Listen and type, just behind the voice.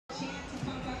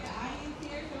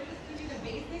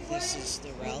This is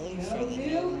the rally for the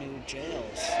No New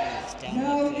Jails down at the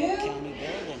county building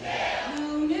here.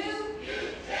 No new.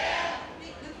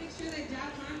 Let's make sure that Dow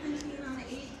Constantine on the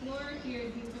 8th floor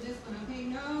hears you for this one, okay?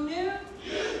 No new.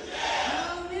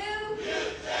 No new.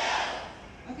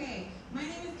 Okay, my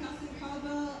name is Kelsey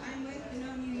Caldwell. I'm with the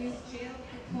No New Youth Jail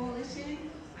Coalition.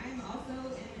 I'm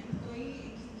also an employee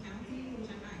in King County,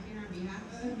 which I'm not here on behalf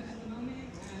of at the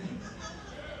moment.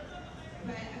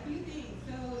 But a few things.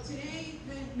 So today,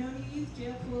 the No New Youth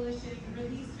Jail Coalition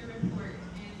released a report,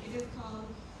 and it is called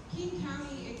King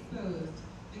County Exposed,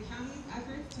 the county's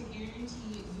efforts to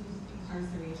guarantee youth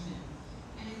incarceration.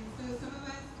 And so some of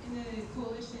us in the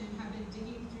coalition have been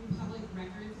digging through public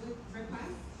records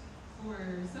requests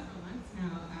for several months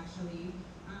now, actually.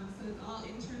 So it's all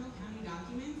internal county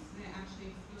documents that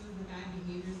actually expose the bad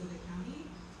behaviors of the county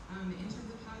in terms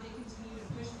of how they continue to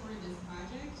push forward this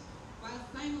project, while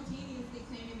simultaneously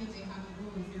claiming that they have a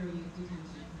goal of zero youth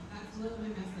detention. That's a little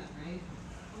bit messed up, right?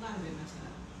 A lot of it messed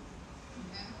up.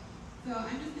 Okay? So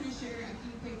I'm just going to share a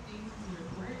few quick things from the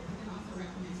report, but then also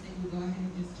recommend that you go ahead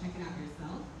and just check it out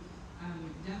yourself.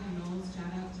 Devin Knowles, shout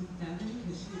out to Devin,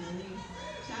 because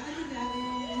shout out to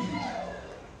Devin.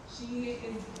 She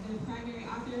is the primary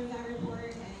author of that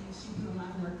report, and she put a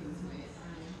lot of work into it.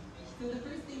 So the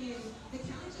first thing is, the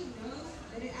county knows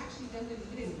that it actually doesn't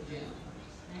need a jail,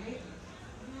 right?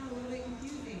 A little bit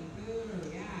confusing. Ooh,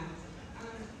 yeah.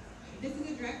 This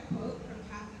is a direct quote from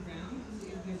Kathy Brown, who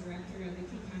is the director of the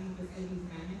King County Facilities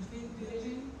Management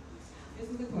Division. This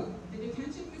is a quote: "The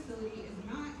detention facility is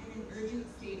not in an urgent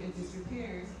state of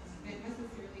disrepair that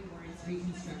necessarily warrants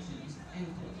reconstruction," end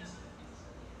quote.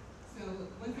 So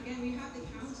once again, we have the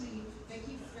county that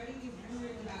keeps spreading these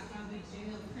rumors about how the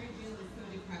current jail is so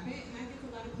decrepit, and that gets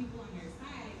a lot of people on their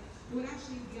side who would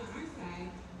actually be on our side,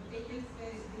 but they think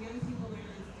that the young people are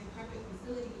in this decrepit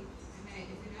facility and that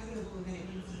it's inevitable that it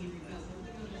needs to be rebuilt. But we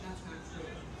know that that's not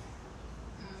true.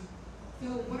 So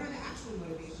what are the actual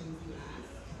motivations, you ask?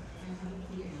 I have a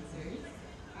few answers.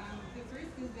 The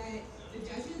first is that the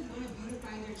judges want to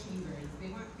beautify their chambers. They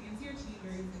want fancier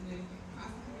chambers, and the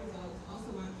prosecutors also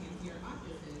want fancier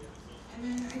offices. And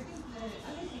then I think the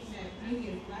other thing that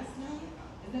maybe is less known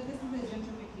is that this is a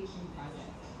gentrification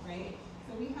project, right?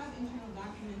 So we have internal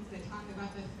documents that talk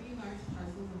about the 3 large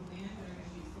parcels of land that are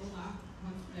going to be sold off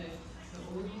once the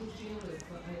old youth jail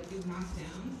is knocked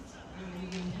down. And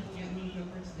again, people get moved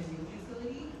over to the new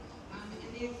facility.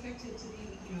 And they expect it to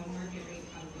be, market rate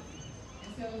housing.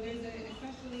 And so there's a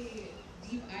especially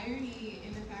deep irony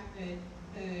in the fact that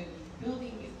the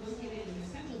building is located in the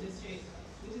Central District,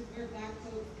 which is where Black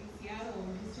folks in Seattle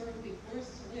were historically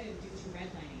forced to live due to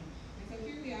redlining. And so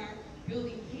here we are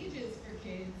building cages for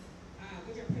kids,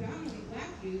 which are predominantly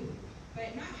Black youth,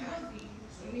 but not housing.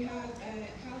 And we have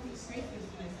a housing crisis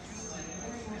in this county.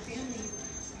 More and more families,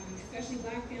 especially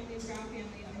Black families, brown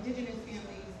families, Indigenous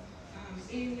families,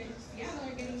 in Seattle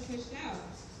are getting pushed out.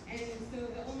 And so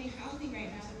the only housing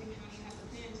right now that the county has a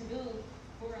plan to build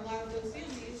for a lot of those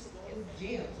families is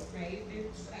jails, right?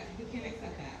 We can't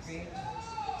accept that, right?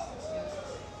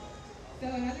 So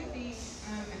another thing,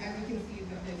 as you can see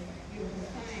with this beautiful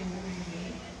sign behind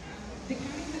me, the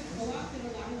county has co-opted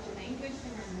a lot of the language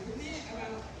from our movement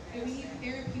about that we need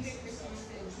therapeutic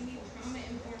responses, we need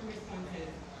trauma-informed responses.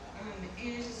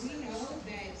 And we know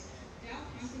that Dow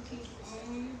Constantine's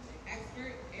own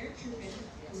expert, Eric Trubin,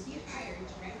 who he hired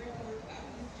to write a report about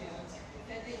these jails,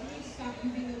 said that you need to stop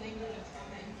using the language of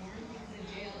trauma-informed because the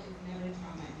jail is never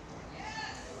trauma-informed.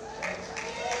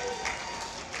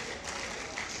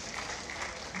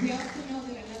 We also know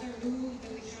that another move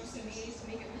that the council made to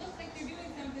make it look like they're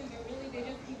doing something, but really they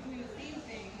just keep doing the same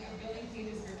thing of building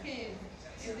cages for kids,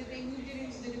 is that they moved it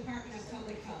into the Department of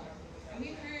Public Health. And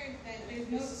we've heard that there's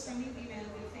notes from these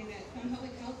emails that say that some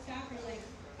public health staff are like,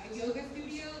 a yoga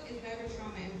studio is never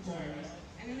trauma-informed.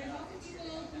 And then there's also people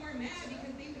who are mad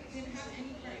because they didn't have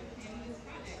any part in planning this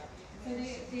project. So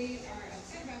they are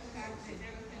upset about the fact that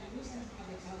now it's going to move into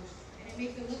public health, and it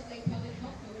makes it look like public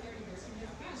health folks are endorsing this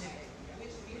project,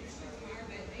 which maybe some of them are,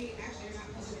 but they actually are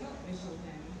not public health officials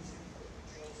then.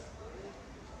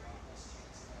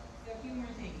 So a few more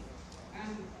things.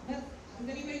 Does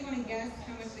anybody want to guess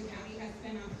how much the county has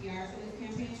spent on PR for this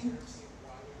campaign?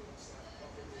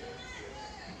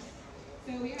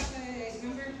 So we have a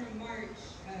number from March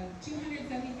of $275,000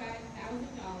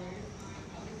 on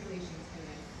public relations for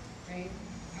this, right?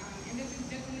 And this is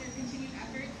just their continued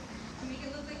effort to make it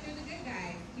look like they're the good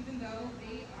guys, even though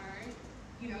they are,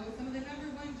 some of the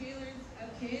 #1 jailers of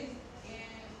kids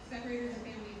and separators of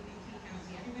families in King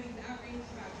County. Everybody's outraged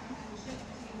about Trump, and we should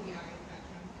continue to be outraged about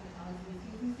Trump and the policies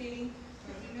he's instating,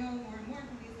 but we know more and more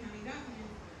from these county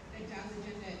documents that Dow's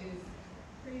agenda is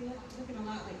pretty low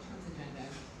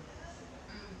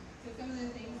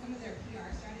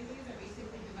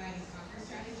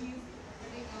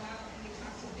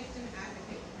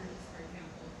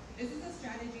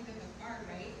strategy that the far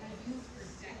right has used for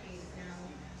decades now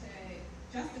to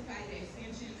justify the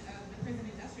expansion of the prison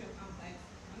industrial complex.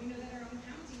 And we know that our own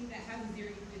county that has a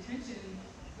zero youth detention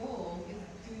goal is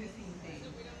doing the same thing.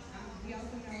 We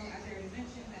also know, as I already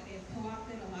mentioned, that they've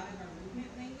co-opted a lot of our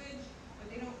movement language, but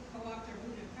they don't co-opt our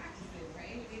movement practices,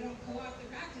 right? They don't co-opt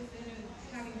the practices of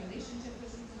having relationships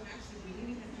with people and actually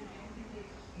believing that these young people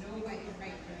know what is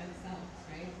right for themselves,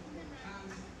 right?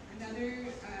 Another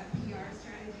PR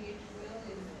strategy, if you will,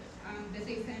 is that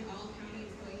they send all county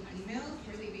employee emails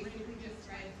where they basically just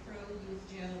spread pro-youth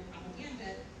jail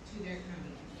propaganda to their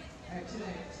county,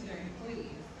 to their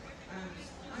employees.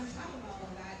 On top of all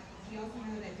of that, we also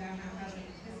know that Downtown has a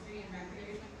history and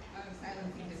record of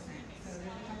silencing dissent. So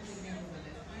there's a couple examples of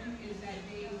this. One is that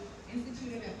they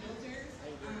instituted a filter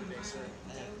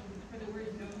for the word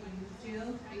no youth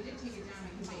jail. They did take it down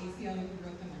because the ACLU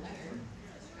wrote them a letter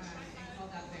and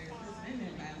called out their First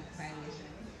Amendment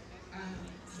violations. But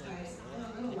for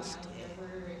a little while, it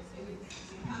was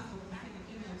impossible to send an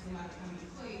email to a lot of county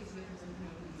employees with the word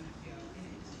no youth jail in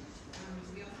it.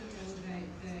 We also know that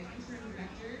the interim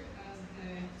director of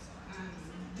the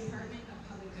Department of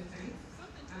Public Defense,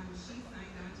 she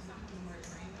signed on to the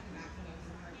moratorium on the back of the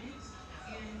department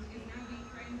and is now being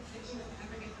threatened that she will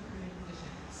never get the permanent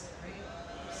position, right?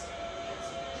 And so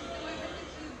what message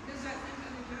does that send to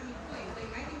other county employees?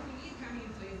 Like, I think we need county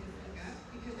employees to speak up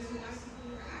because there's a lot of people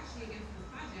who are actually against this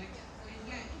project, and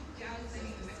yet Dow is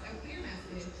sending a clear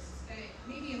message that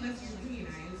maybe unless you're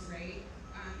unionized, right,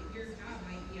 your job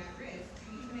might be at risk,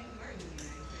 and even if you are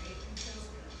unionized, right? And so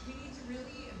we need to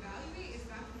really evaluate if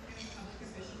that's the kind of public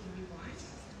officials we want.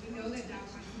 We know that Dow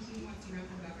Constantine wants to run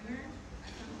for governor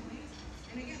at some point.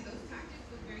 And again, those tactics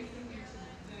look very similar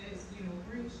to the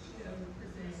Bruce Cheeto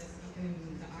person that's up in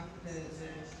the top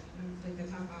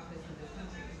office of this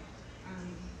country.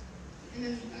 And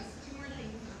then two more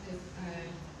things on this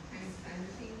kind of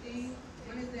silencing thing.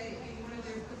 One is that in one of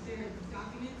their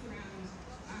documents around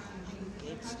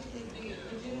the project, they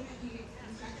legitimately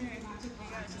instructed not to go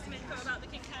out. Just make about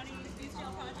the King County Youth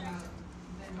Jail project.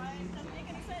 Why it doesn't make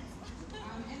any sense.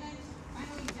 And then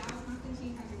finally, Dow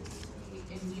Constantine has recently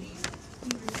in meetings, he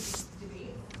released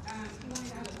debates. He wanted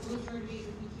to have a closed door debate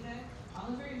with Nikita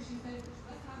Oliver, and she said,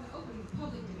 let's have an open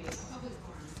public debate, a public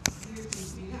forum. We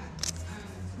refused to do that.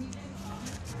 We've been on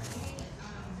this party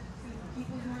since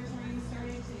people's moratorium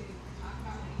started to talk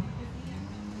about empathy and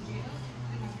jail.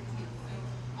 We have refused. So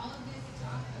all of this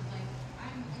talk of like,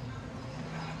 I'm accountable to the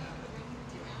public for what you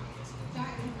did,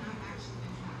 that has not actually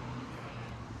been happening.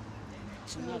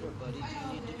 What's the matter, buddy? Do you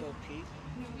need to go pee?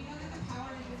 We know that the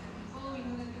power is with the people. We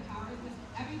know that the power is with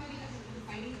everybody that's been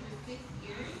fighting for 6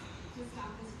 years to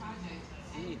stop this project.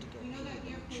 And we know that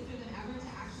we are closer than ever to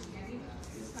actually getting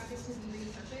this project to be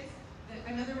repurposed.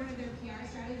 Another one of their PR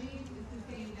strategies is to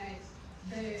say that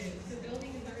the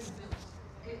building is already built.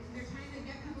 They're trying to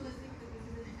get people to think that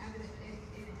this is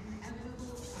an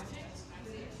inevitable project,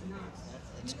 but it's not.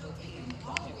 We know it is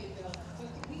all the way built,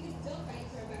 but we can still fight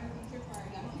for a better future for our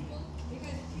young people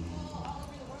because people all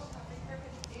over the world have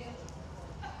repurposed jails.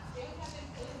 Jails have been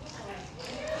closed before.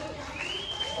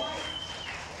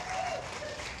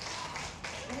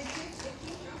 And if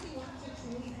King County wants to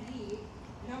truly be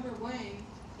number one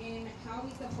in how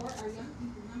we support our young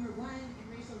people, number one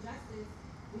in racial justice,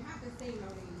 we have to say no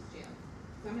to youth jail.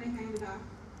 So I'm going to hand it off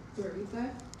to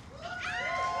Aretha.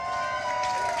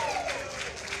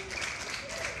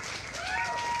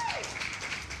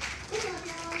 What's up,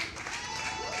 y'all?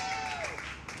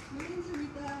 My name's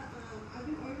Aretha. I've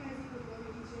been organizing with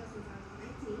Women in Jail since I was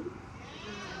 19.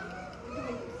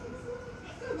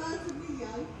 Still relatively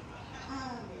young.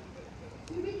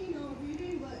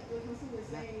 Reading what Hussein was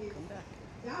saying is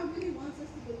God really wants us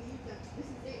to believe that this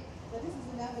is it, that this is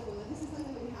inevitable, that this is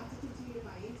something that we have to continue to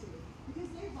buy into. Because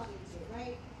they're bought into it,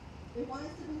 right? They want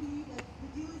us to believe that the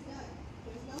deal is done.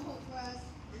 There's no hope for us,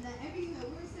 and that everything that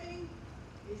we're saying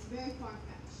is very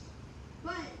far-fetched.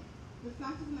 But the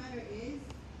fact of the matter is,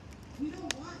 we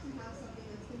don't want to have something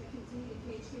that's going to continue to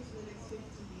cage kids for the next 15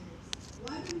 years.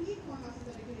 Why do we need courthouses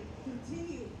that are going to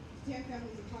continue to tear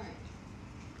families apart?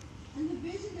 And the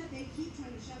vision that they keep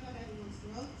trying to shove down everyone's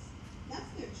throats, that's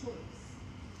their choice.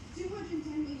 $210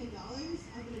 million of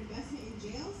an investment in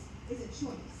jails is a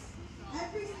choice.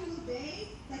 Every single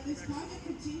day that this project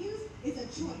continues is a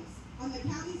choice on the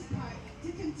county's part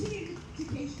to continue to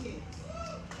cage kids.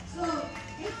 So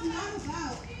it's not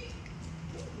about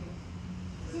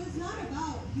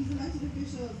these elected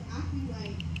officials acting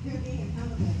like they're being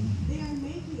accountable. They are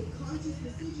making conscious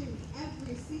decisions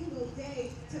every single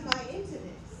day to buy into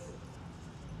this.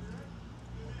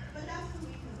 But that's the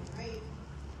reason, right?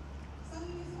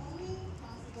 Something is only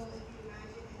possible if you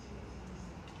imagine and dream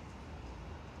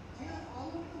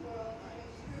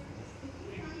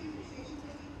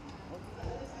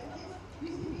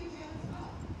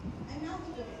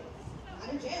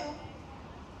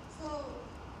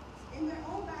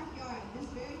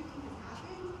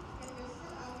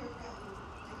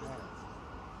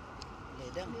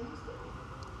them.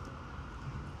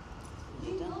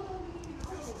 We know that we need to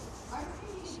know. Our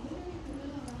city is literally in the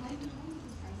middle of a heightened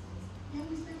homelessness crisis. Yet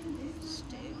we're spending this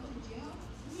much money on jail.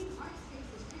 We need art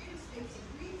spaces, creative spaces,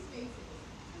 green spaces.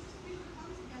 This is for people to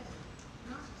come together,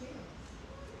 not jails.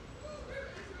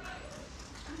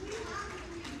 And we have the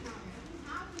community power, and we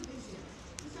have the vision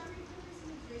to start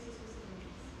repurposing these racist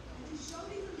facilities and to show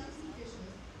these elected officials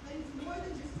that it's more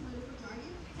than just political jargon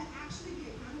to actually be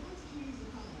accountable to communities of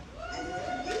color. And this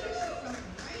is leadership from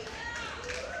them, right?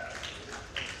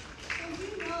 So we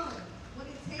know what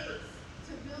it takes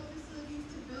to build facilities,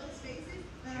 to build spaces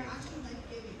that are actually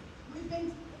life-giving. We've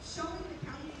been showing the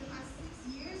county for the past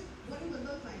 6 years what it would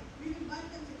look like. We've invited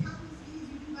them to countless meetings,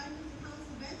 we've invited them to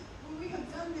countless events where we have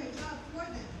done their job for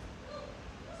them.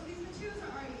 So these materials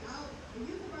are already out, the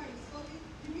youth have already spoken,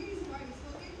 communities have already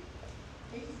spoken,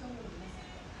 they just don't want to listen.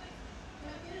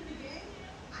 But at the end of the day,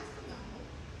 I still got hope.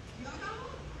 Y'all got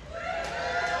hope?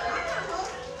 I got hope.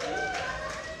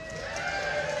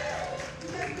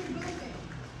 Because we will win.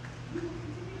 We will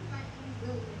continue to fight and we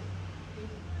will win. Thank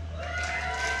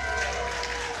you.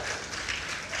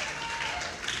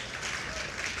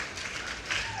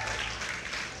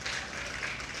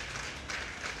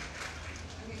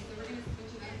 Okay, so we're going to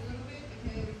switch it up a little bit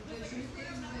because the truth is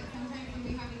that sometimes when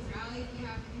we have these rallies, we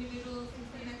have individuals who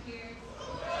stand up here.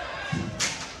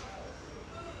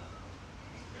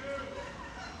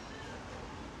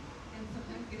 And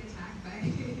sometimes get attacked by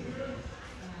signs.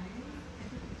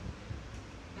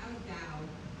 That was Dow.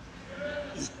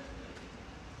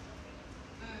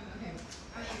 Okay.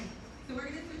 So we're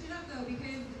going to switch it up though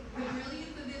because the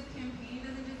brilliance of this campaign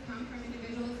doesn't just come from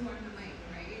individuals who are on the mic,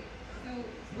 right? So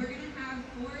we're going to have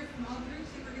 4 small groups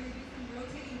and we're going to do some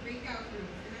rotating breakout groups.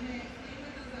 And I'm going to explain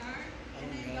what those are. And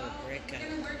then y'all, we're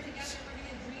going to work together, we're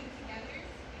going to dream together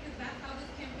because that's how this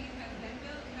campaign has been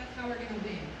built and that's how we're going to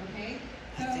win, okay?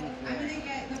 So I'm going to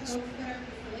get the folks that are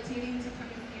facilitating to come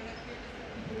and stand up here just so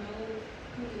people know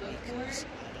who to look for.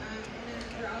 And then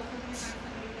we're also going to have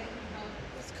somebody that can help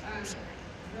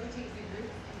rotate the group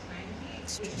in time key,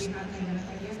 which we haven't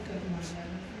identified yet, so if you want to know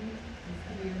this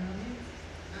could be your moment.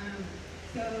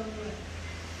 So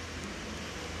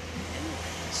Anyway,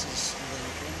 this is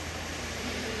Lincoln.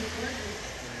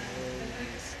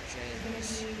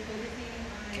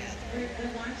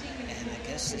 we're launching an And I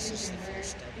guess this is the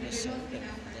first episode of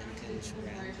individuals Lincoln's can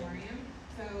have Random, moratorium,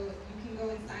 so you can go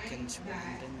inside Lincoln's that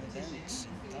Random petition Events and see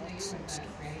what Thoughts they and with us,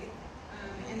 stuff. right?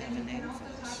 We'll And then have a you can name also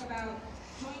for talk this. about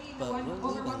joining But we're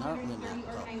over leaving, aren't we, 130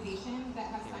 Matt? organizations that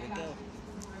have Here we signed go. on to